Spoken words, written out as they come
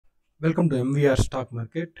Welcome to MVR Stock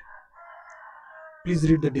Market. Please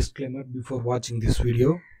read the disclaimer before watching this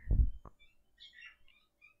video.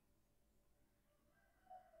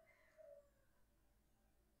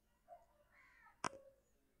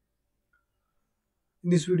 In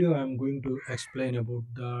this video, I am going to explain about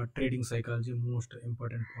the trading psychology, most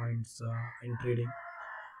important points in trading,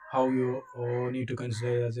 how you need to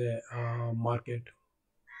consider as a market.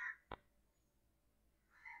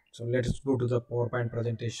 So let's go to the PowerPoint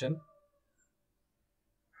presentation.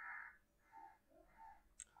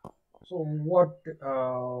 So what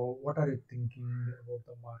are you thinking about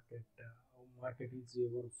the market? Market is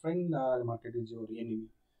your friend or market is your enemy?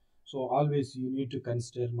 So always you need to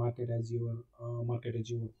consider market as your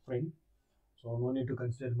friend. So no need to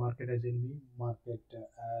consider market as enemy, market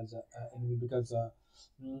as enemy, because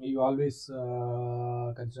you always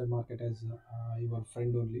consider market as your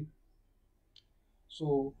friend only.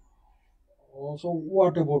 So so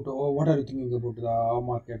what are you thinking about the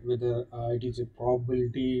market? Whether it is a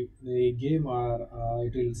probability game, or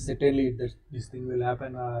it will certainly this thing will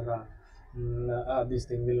happen, or this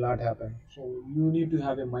thing will not happen. So you need to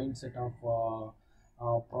have a mindset of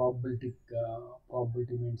probability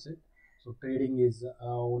mindset. So trading is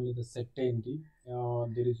only the certainty.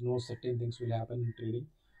 There is no certain things will happen in trading.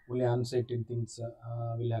 Only uncertain things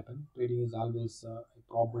will happen. Trading is always a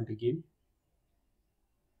probability game.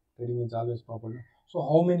 Trading is always profitable. So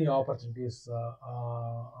how many opportunities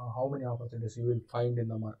you will find in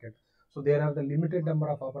the market? So there are the limited number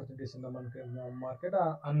of opportunities in the market,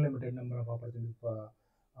 or unlimited number of opportunities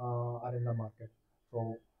are in the market.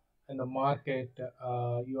 So in the market,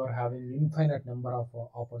 you are having infinite number of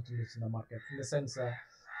opportunities in the market. In the sense,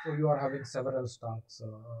 so you are having several stocks,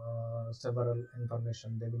 several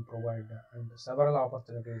information they will provide, and several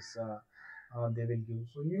opportunities they will give.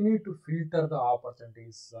 So you need to filter the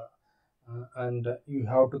opportunities, and you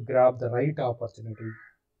have to grab the right opportunity.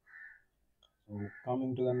 So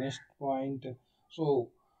coming to the next point,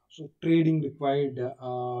 so trading required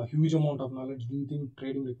huge amount of knowledge. Do you think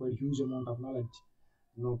trading required huge amount of knowledge?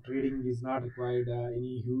 No, trading is not required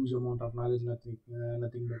any huge amount of knowledge. Nothing.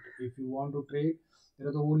 But if you want to trade, there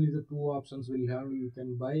are only the two options will have. You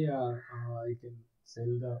can buy, or you can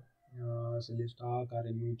sell a stock or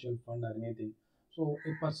a mutual fund or anything. So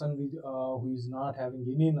a person who is not having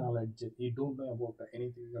any knowledge, he don't know about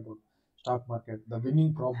anything about stock market, the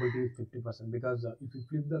winning probability is 50%, because if you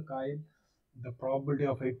flip the coin, the probability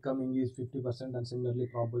of it coming is 50%, and similarly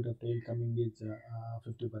probability of tail coming is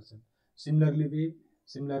 50%. Similar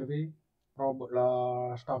way,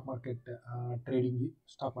 stock market trading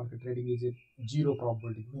is a zero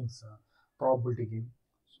probability, means probability game.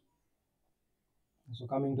 So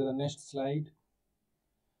coming to the next slide.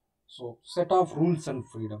 So set of rules and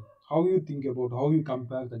freedom. How you think about, how you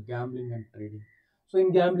compare the gambling and trading? So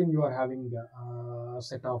in gambling, you are having a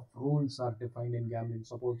set of rules are defined in gambling.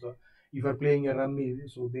 Suppose if you are playing a rummy,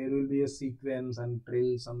 so there will be a sequence and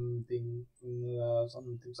drill some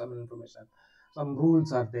information. Some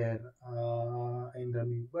rules are there in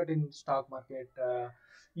rummy, but in stock market,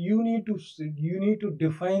 you need to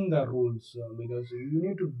define the rules, because you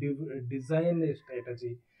need to design a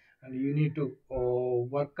strategy, and you need to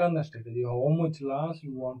work on the strategy, how much loss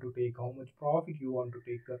you want to take, how much profit you want to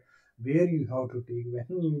take, where you have to take,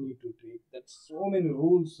 when you need to take. That's so many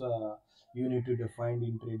rules you need to define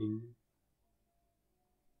in trading.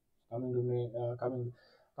 coming to me coming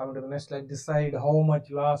to the next slide. Decide how much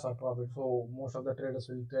loss or profit. So most of the traders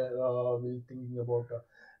will thinking about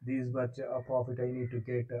these much profit I need to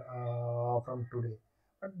get from today.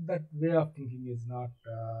 But that way of thinking is not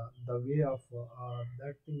the way of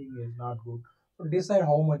that thinking is not good. So decide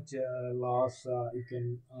how much loss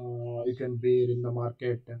you can bear in the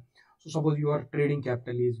market. So suppose your trading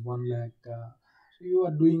capital is 1 lakh, so you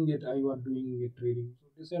are doing a trading. So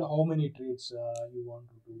decide how many trades you want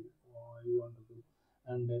to do.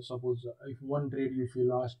 And suppose if one trade if you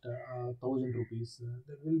lost 1,000 rupees,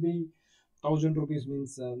 that will be 1,000 rupees,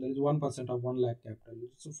 means there is 1% of 1 lakh capital.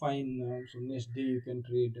 So fine. So next day you can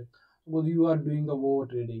trade. Suppose you are doing the over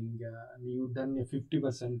trading, and you done a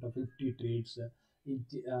 50% of 50 trades.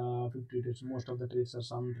 Each 50 trades, most of the trades are,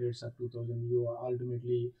 some trades are 2,000. You are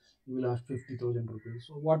ultimately you will have 50,000 rupees.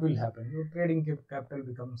 So what will happen? Your trading capital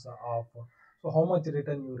becomes off. So how much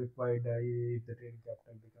return you required if the trading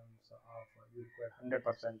capital becomes off? You require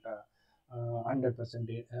 100%.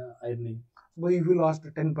 100% earning. So if you lost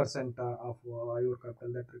 10% of your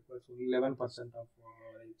capital, that requires only 11% of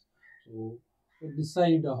raise. So,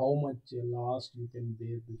 decide how much loss you can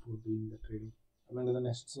bear before doing the trading. Coming to the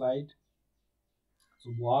next slide. So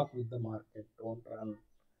walk with the market, don't run.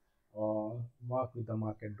 walk with the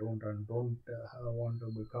market. Don't run. Don't want to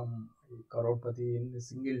become a crorepati in a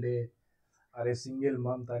single day or a single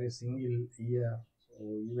month or a single year. So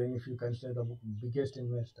even if you consider the biggest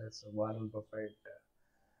investors, Warren Buffett,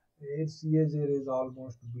 its CAGR is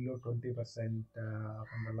almost below 20%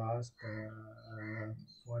 from the last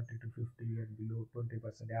 40 to 50 years, below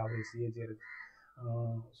 20% average CAGR.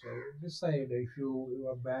 So decide if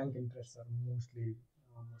your bank interests are mostly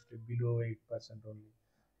below 8% only.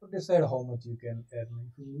 So decide how much you can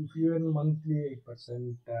earn. If you earn monthly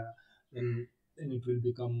 8%, then it will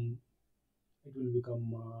become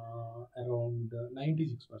around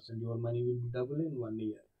 96%. Your money will be double in 1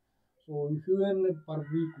 year. So if you earn per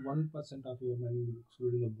week 1% of your money,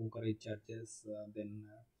 excluding the brokerage charges,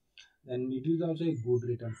 then it is also a good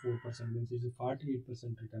return. 4% means it's a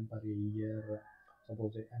 48% return per year.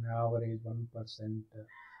 Suppose an average 1%,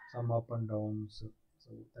 some up and downs.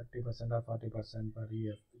 So 30% or 40% per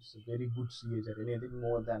year. It's a very good CAGR. Anything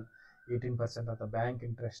more than 18% of the bank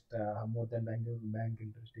interest, more than bank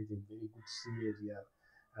interest is a very good CAGR,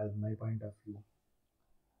 as my point of view.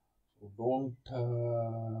 So don't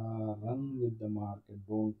run with the market.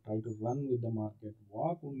 Don't try to run with the market.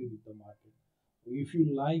 Walk only with the market. If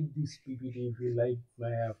you like this PPT, if you like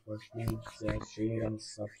my efforts, please share and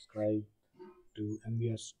subscribe to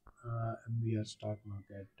MBR Stock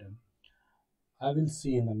Market. I will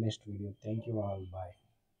see you in the next video. Thank you all. Bye.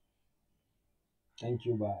 Thank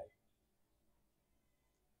you. Bye.